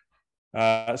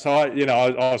 So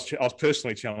I was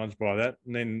personally challenged by that.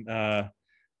 And then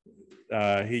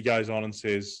he goes on and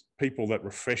says, people that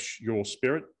refresh your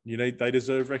spirit, they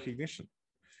deserve recognition.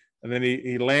 And then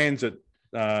he lands it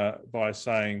by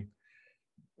saying,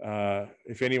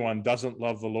 if anyone doesn't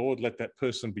love the Lord, let that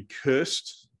person be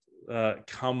cursed.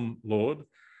 Come, Lord.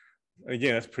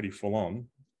 Again, that's pretty full on.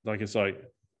 Like, it's like,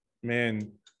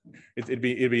 man, it'd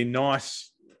be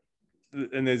nice.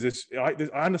 And there's this, I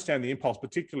understand the impulse,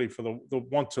 particularly for the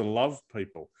want to love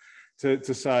people,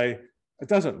 to say, it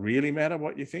doesn't really matter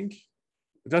what you think.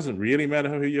 It doesn't really matter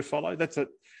who you follow. That's it.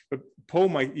 But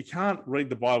you can't read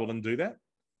the Bible and do that.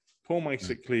 Paul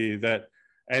makes it clear that,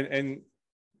 and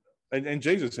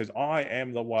Jesus says, I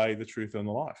am the way, the truth, and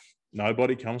the life.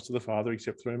 Nobody comes to the Father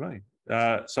except through me.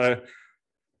 But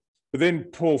then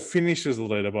Paul finishes the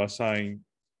letter by saying,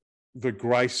 the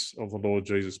grace of the Lord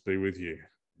Jesus be with you.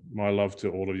 My love to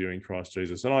all of you in Christ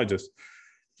Jesus. And I just,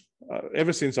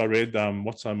 ever since I read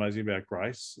What's So Amazing About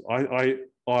Grace,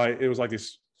 it was like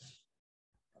this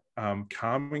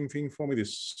calming thing for me,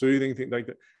 this soothing thing. Like,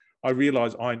 I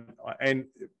realised and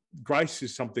grace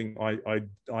is something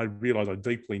I realise I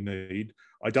deeply need.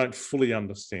 I don't fully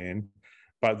understand,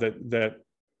 but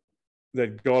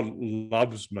that God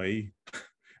loves me,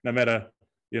 no matter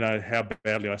how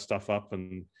badly I stuff up,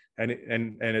 and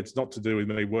it's not to do with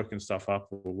me working stuff up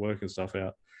or working stuff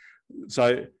out.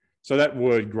 So that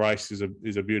word grace is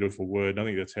a beautiful word. I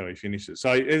think that's how he finishes.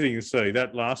 So as you can see,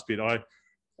 that last bit, I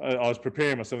was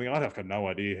preparing myself. I've got no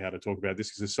idea how to talk about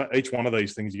this, because each one of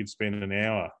these things you could spend an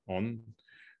hour on.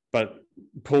 But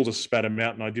Paul just spat them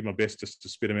out, and I did my best just to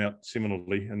spit them out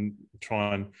similarly and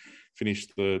try and finish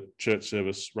the church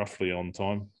service roughly on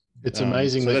time. It's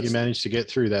amazing that you managed to get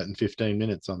through that in 15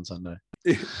 minutes on Sunday.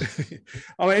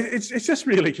 I mean, it's just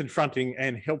really confronting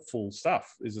and helpful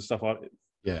stuff, is the stuff I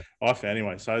found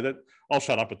anyway. So that I'll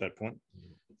shut up at that point.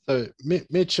 So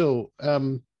Mitchell,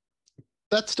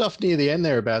 that stuff near the end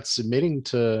there about submitting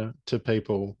to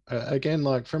people, again,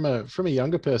 like from a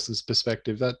younger person's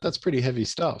perspective, that's pretty heavy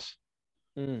stuff.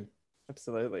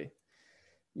 Absolutely.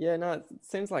 Yeah, no, it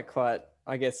seems like quite,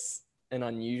 I guess, an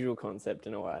unusual concept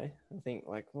in a way. I think,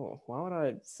 like, oh, why would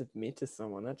I submit to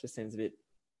someone? That just seems a bit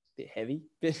heavy,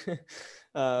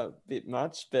 bit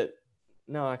much. But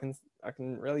no, I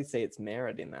can really see its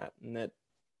merit in that, and that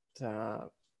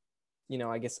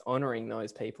I guess honoring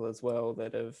those people as well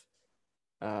that have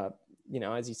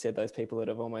as you said, those people that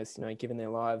have almost given their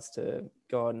lives to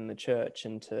God and the church,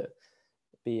 and to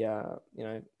be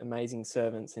amazing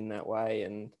servants in that way.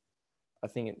 And I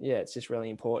think it's just really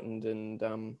important,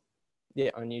 and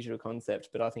unusual concept,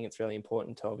 but I think it's really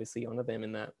important to obviously honor them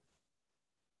in that.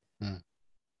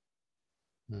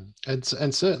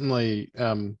 And certainly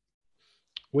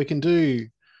we can do,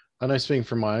 I know, speaking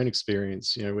from my own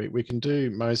experience, we can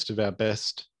do most of our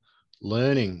best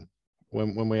learning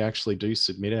when we actually do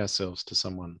submit ourselves to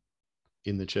someone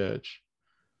in the church.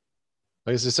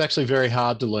 Because it's actually very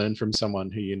hard to learn from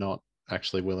someone who you're not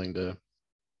actually willing to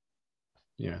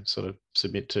sort of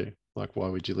submit to. Like, why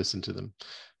would you listen to them?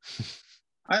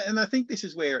 And I think this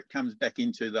is where it comes back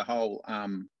into the whole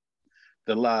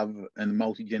the love and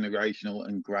multi-generational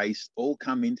and grace all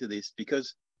come into this,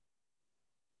 because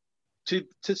to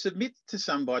submit to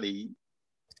somebody,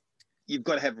 you've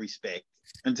got to have respect,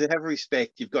 and to have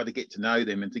respect, you've got to get to know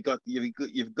them, and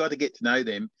you've got to get to know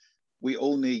them. We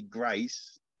all need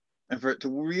grace, and for it to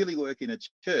really work in a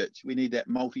church, we need that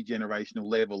multi-generational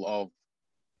level of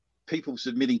people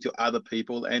submitting to other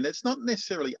people. And it's not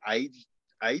necessarily age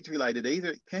related either.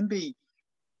 It can be,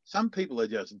 some people are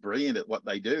just brilliant at what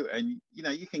they do, and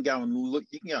you can go and look,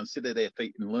 you can go and sit at their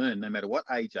feet and learn, no matter what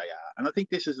age they are. And I think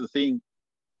this is the thing.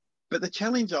 But the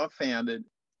challenge I've found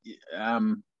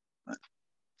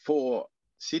for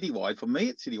Citywide, for me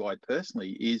at Citywide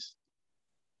personally, is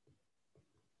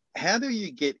how do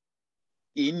you get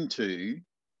into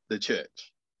the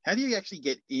church? How do you actually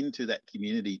get into that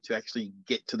community to actually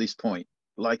get to this point?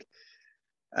 Like,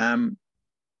 the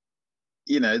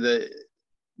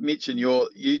Mitch and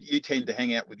you tend to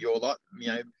hang out with your lot.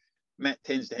 Matt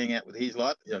tends to hang out with his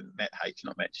lot. Matt H,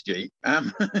 not Matt G.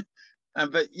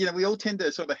 But we all tend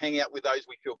to sort of hang out with those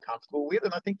we feel comfortable with,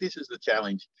 and I think this is the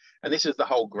challenge, and this is the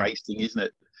whole grace thing, isn't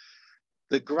it?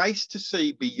 The grace to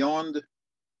see beyond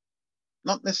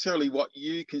not necessarily what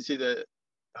you consider,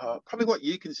 probably what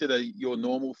you consider your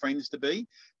normal friends to be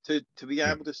be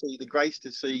able to see the grace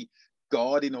to see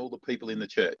God in all the people in the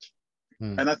church.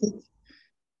 And I think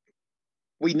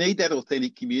we need that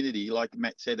authentic community, like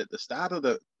Matt said at the start of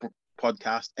the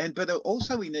podcast. But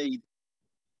also we need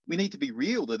to be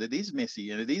real, that it is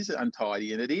messy and it is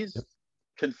untidy and it is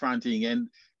confronting. And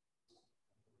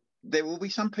there will be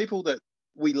some people that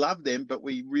we love them, but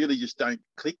we really just don't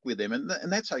click with them.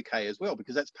 And that's okay as well,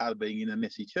 because that's part of being in a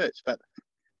messy church. But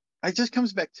it just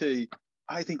comes back to,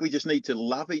 I think we just need to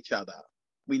love each other.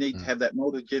 We need to have that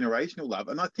multi-generational love.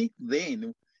 And I think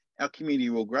then our community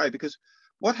will grow, because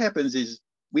what happens is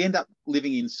we end up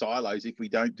living in silos if we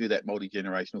don't do that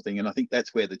multi-generational thing. And I think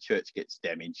that's where the church gets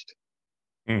damaged.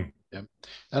 Yeah.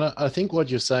 And I think what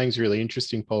you're saying is really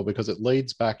interesting, Paul, because it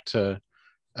leads back to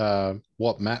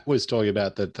what Matt was talking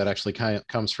about that actually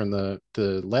comes from the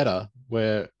letter,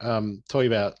 where talking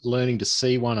about learning to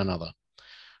see one another,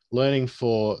 learning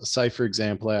for, say, for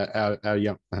example, our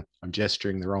young, I'm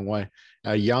gesturing the wrong way,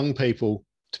 our young people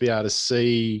to be able to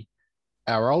see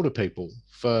our older people.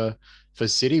 For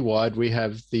Citywide, we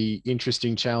have the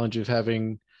interesting challenge of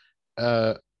having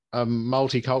a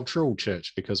multicultural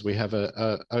church, because we have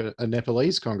a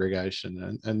Nepalese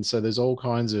congregation, and so there's all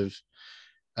kinds of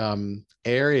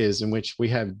areas in which we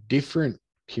have different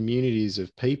communities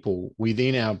of people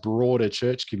within our broader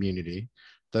church community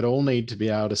that all need to be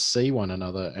able to see one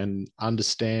another and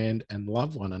understand and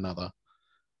love one another.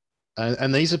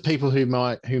 And these are people who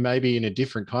maybe in a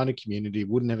different kind of community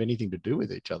wouldn't have anything to do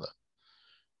with each other.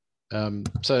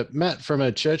 So Matt, from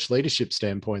a church leadership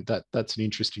standpoint, that's an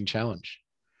interesting challenge.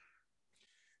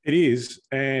 It is,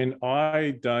 and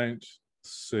I don't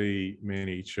see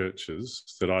many churches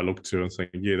that I look to and think,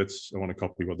 yeah, I want to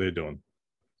copy what they're doing.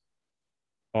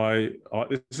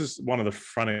 This is one of the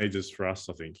front edges for us,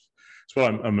 I think. It's what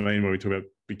I mean when we talk about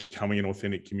becoming an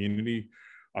authentic community.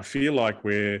 I feel like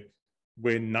we're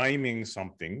naming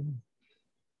something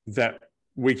that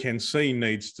we can see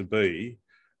needs to be,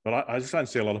 but I just don't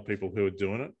see a lot of people who are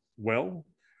doing it well.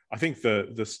 I think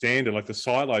the standard, like the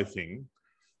silo thing,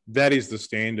 that is the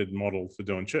standard model for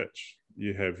doing church.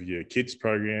 You have your kids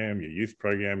program, your youth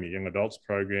program, your young adults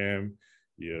program,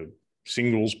 your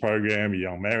singles program, your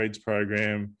young marrieds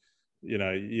program. You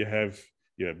know, you have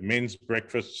your men's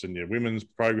breakfasts and your women's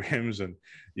programs, and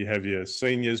you have your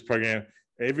seniors program.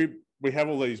 We have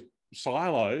all these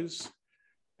silos,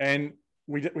 and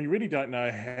we really don't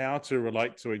know how to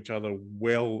relate to each other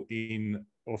well in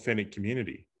authentic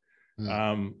community.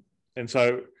 And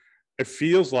so it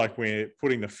feels like we're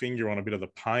putting the finger on a bit of the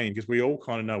pain, because we all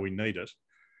kind of know we need it,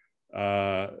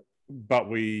 but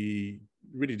we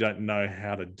really don't know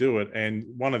how to do it. And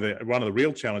one of the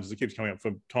real challenges that keeps coming up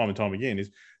from time and time again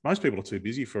is most people are too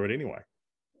busy for it anyway.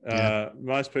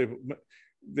 Most people,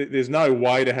 there's no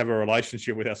way to have a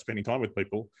relationship without spending time with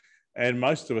people, and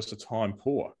most of us are time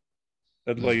poor.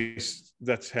 At least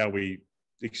that's how we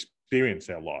experience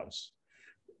our lives.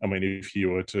 I mean, if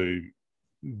you were to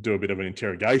do a bit of an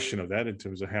interrogation of that in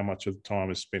terms of how much of the time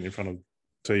is spent in front of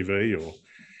TV or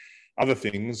other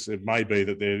things, it may be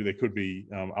that there could be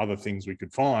other things we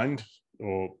could find,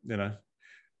 or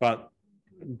but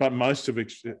most of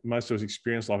us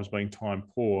experience life as being time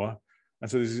poor, and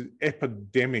so there's this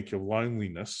epidemic of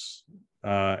loneliness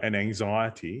and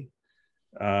anxiety,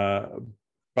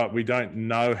 but we don't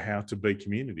know how to be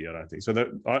community, I don't think. So that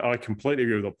I completely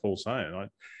agree with what Paul's saying.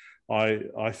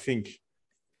 I think,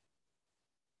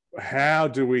 how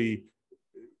do we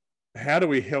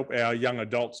help our young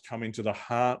adults come into the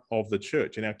heart of the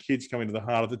church, and our kids come into the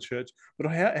heart of the church?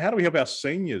 But how do we help our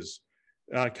seniors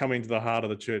come into the heart of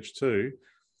the church too?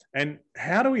 And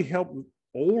how do we help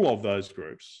all of those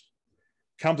groups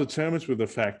come to terms with the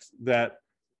fact that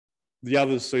the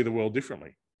others see the world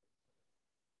differently?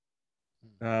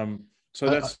 So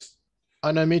that's...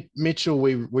 I know, Mitchell,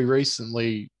 we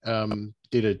recently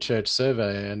did a church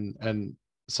survey, and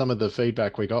some of the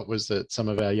feedback we got was that some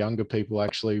of our younger people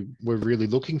actually were really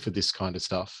looking for this kind of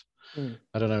stuff.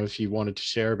 I don't know if you wanted to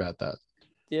share about that.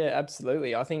 Yeah,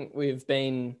 absolutely. I think we've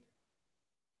been,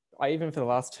 even for the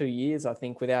last 2 years, I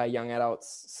think with our young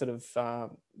adults sort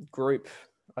of group,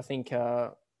 I think,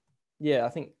 it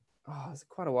was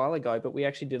quite a while ago, but we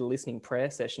actually did a listening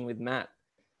prayer session with Matt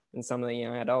and some of the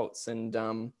young adults. And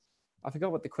I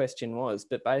forgot what the question was,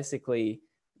 but basically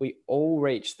we all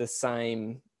reached the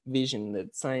same vision, the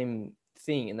same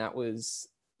thing, and that was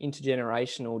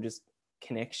intergenerational just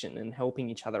connection and helping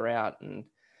each other out and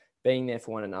being there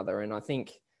for one another. And I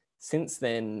think since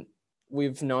then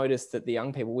we've noticed that the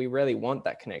young people, we really want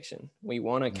that connection. We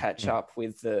want to catch up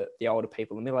with the older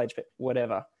people, the middle-aged,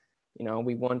 whatever. You know,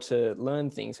 we want to learn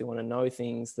things. We want to know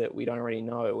things that we don't already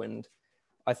know. And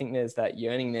I think there's that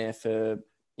yearning there for,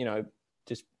 you know,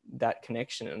 just that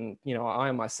connection. And, you know,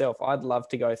 I myself, I'd love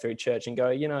to go through church and go,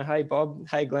 you know, hey, Bob,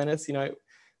 hey, Glennis, you know,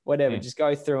 whatever, just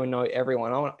go through and know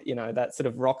everyone. I want, you know, that sort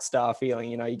of rock star feeling,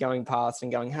 you know, you're going past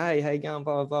and going, hey, how you going,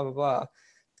 blah, blah, blah, blah.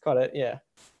 It's quite a, yeah.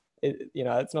 You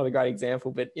know, it's not a great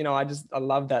example, but, you know, I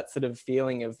love that sort of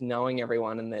feeling of knowing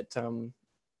everyone and that,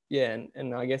 yeah.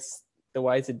 And I guess the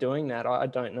ways of doing that, I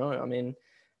don't know. I mean,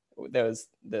 there's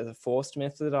a forced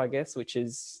method, I guess, which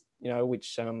is, you know,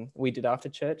 which we did after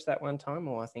church that one time,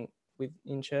 or I think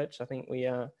in church, I think we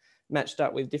matched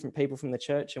up with different people from the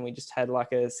church and we just had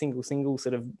like a single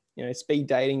sort of, you know, speed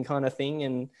dating kind of thing.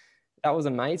 And that was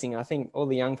amazing. I think all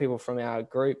the young people from our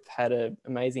group had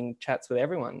amazing chats with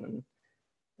everyone, and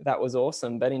that was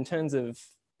awesome. But in terms of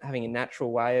having a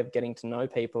natural way of getting to know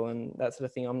people and that sort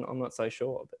of thing, I'm not so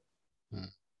sure. But.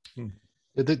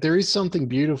 There is something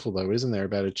beautiful though, isn't there,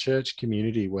 about a church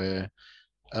community where,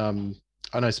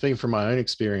 I know, speaking from my own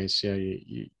experience,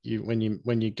 you know,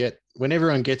 when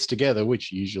everyone gets together,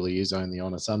 which usually is only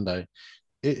on a Sunday,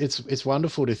 it's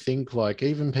wonderful to think like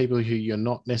even people who you're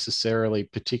not necessarily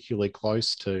particularly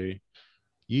close to,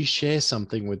 you share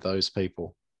something with those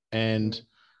people, and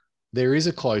there is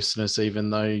a closeness even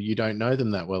though you don't know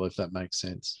them that well, if that makes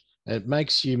sense. It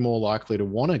makes you more likely to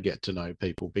want to get to know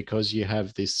people because you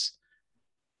have this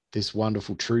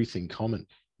wonderful truth in common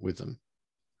with them.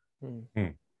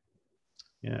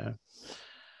 Yeah.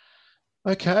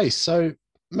 Okay, so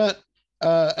Matt,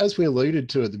 as we alluded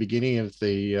to at the beginning of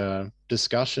the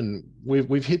discussion,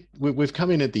 we've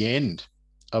come in at the end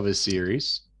of a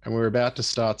series, and we're about to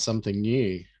start something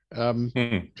new. Do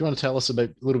you want to tell us a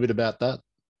little bit about that?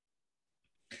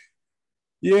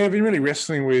 Yeah, I've been really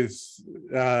wrestling with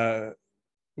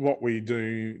what we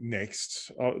do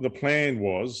next. The plan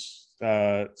was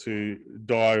to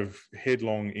dive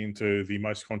headlong into the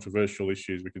most controversial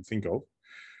issues we could think of,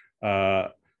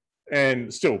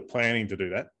 and still planning to do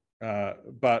that.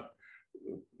 But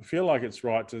I feel like it's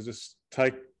right to just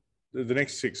take the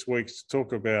next 6 weeks to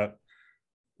talk about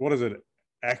what does it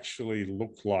actually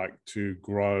look like to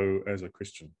grow as a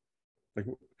Christian? Like,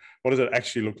 what does it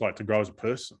actually look like to grow as a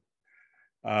person?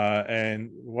 And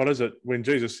what is it when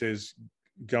Jesus says,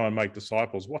 go and make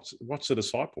disciples? What's a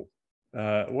disciple?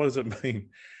 What does it mean?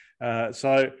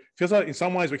 So it feels like in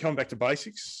some ways we're coming back to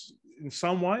basics in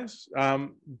some ways,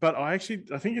 but I think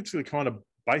it's the kind of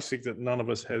basic that none of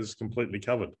us has completely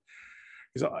covered.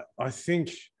 Because I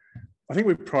think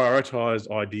we've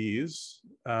prioritized ideas,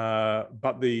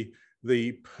 but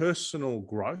the personal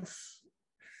growth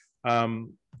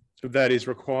that is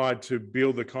required to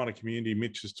build the kind of community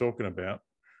Mitch is talking about.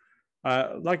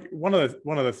 Like one of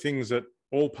the things that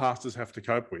all pastors have to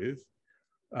cope with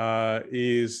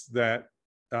is that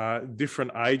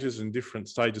different ages and different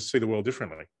stages see the world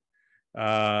differently,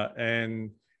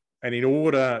 and in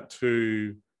order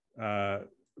to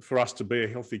for us to be a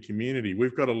healthy community,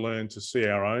 we've got to learn to see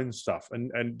our own stuff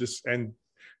and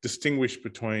distinguish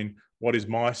between what is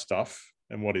my stuff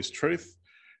and what is truth,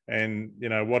 and you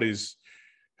know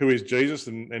who is Jesus,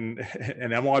 and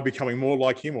am I becoming more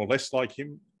like him or less like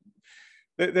him?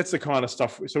 That's the kind of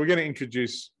stuff. So we're going to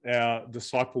introduce our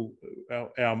discipleship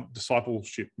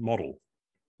model,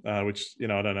 which, you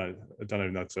know, I don't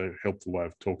even know if it's a helpful way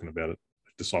of talking about it.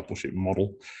 Discipleship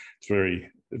model. It's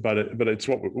very, but it's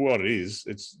what it is.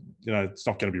 It's, you know, it's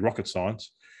not going to be rocket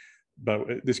science.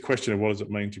 But this question of what does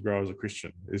it mean to grow as a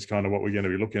Christian is kind of what we're going to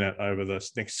be looking at over the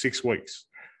next 6 weeks,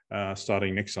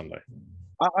 starting next Sunday.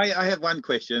 I have one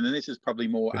question, and this is probably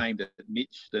more aimed at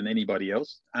Mitch than anybody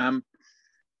else.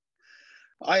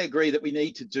 I agree that we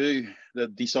need to do the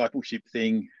discipleship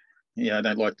thing. Yeah, I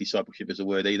don't like discipleship as a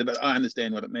word either, but I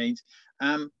understand what it means.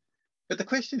 But the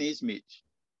question is, Mitch,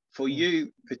 for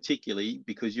you particularly,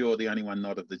 because you're the only one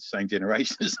not of the same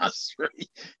generation as us three,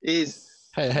 is...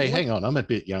 Hey, hang on, I'm a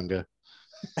bit younger.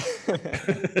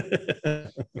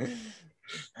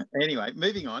 Anyway,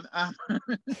 moving on.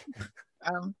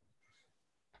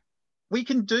 We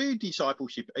can do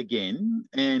discipleship again,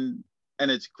 and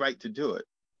it's great to do it.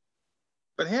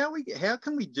 But how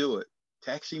can we do it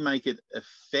to actually make it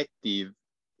effective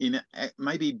in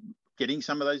maybe getting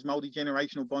some of those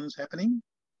multi-generational bonds happening,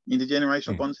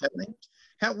 intergenerational bonds happening?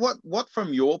 What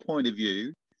from your point of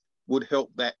view would help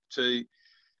that to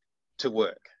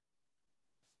work?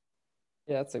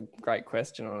 Yeah, that's a great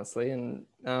question, honestly. And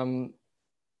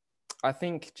I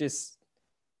think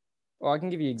I can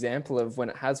give you an example of when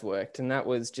it has worked. And that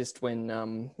was just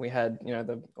when we had, you know,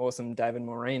 the awesome David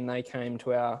Maureen. They came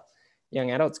to our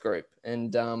young adults group,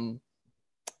 and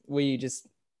we just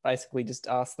basically just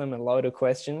asked them a load of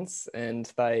questions,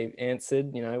 and they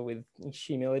answered, with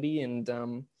humility, and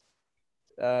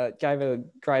gave a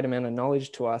great amount of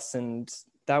knowledge to us. And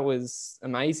that was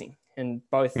amazing. And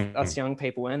both us young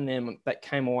people and them, that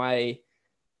came away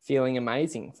feeling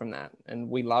amazing from that. And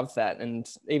we loved that. And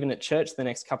even at church the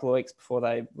next couple of weeks before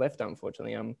they left,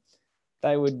 unfortunately,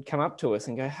 they would come up to us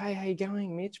and go, "Hey, how you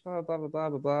going, Mitch? Blah, blah, blah, blah,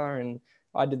 blah, blah." And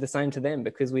I did the same to them,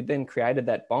 because we then created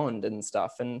that bond and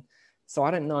stuff. And so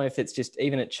I don't know if it's just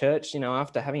even at church,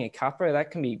 after having a cuppa,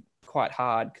 that can be quite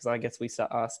hard, because I guess we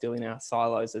are still in our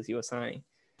silos, as you were saying.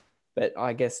 But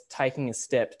I guess taking a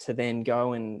step to then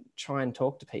go and try and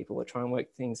talk to people or try and work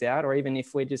things out, or even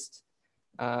if we're just,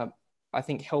 I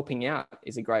think helping out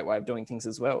is a great way of doing things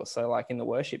as well. So like in the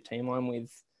worship team, I'm with,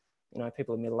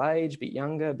 people middle-aged, a bit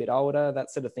younger, a bit older,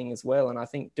 that sort of thing as well. And I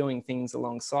think doing things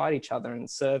alongside each other and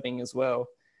serving as well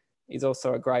is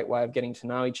also a great way of getting to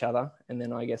know each other. And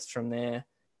then I guess from there,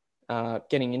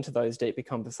 getting into those deeper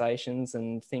conversations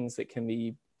and things that can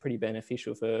be pretty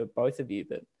beneficial for both of you.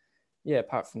 But yeah,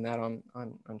 apart from that,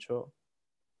 I'm unsure.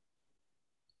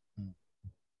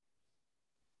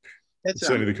 It's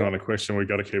certainly the kind of question we've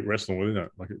got to keep wrestling with, isn't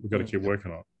it? Like, we've got to keep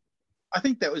working on it. I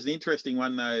think that was the interesting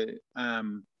one, though.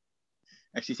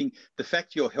 Actually, think the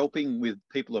fact you're helping with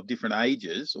people of different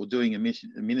ages or doing a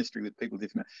ministry with people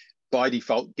different, by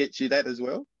default, gets you that as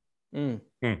well,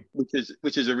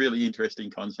 which is a really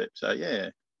interesting concept. So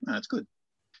yeah, no, it's good.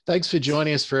 Thanks for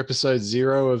joining us for episode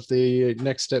 0 of the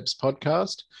Next Steps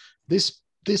podcast. This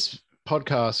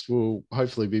podcast will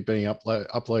hopefully be being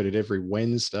uploaded every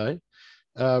Wednesday.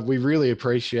 We really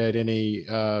appreciate any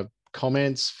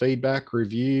comments, feedback,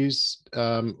 reviews,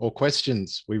 or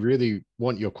questions. We really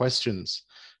want your questions.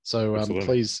 So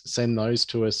please send those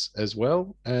to us as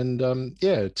well. And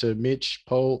to Mitch,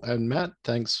 Paul, and Matt,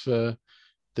 thanks for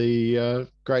the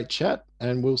great chat.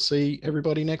 And we'll see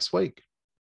everybody next week.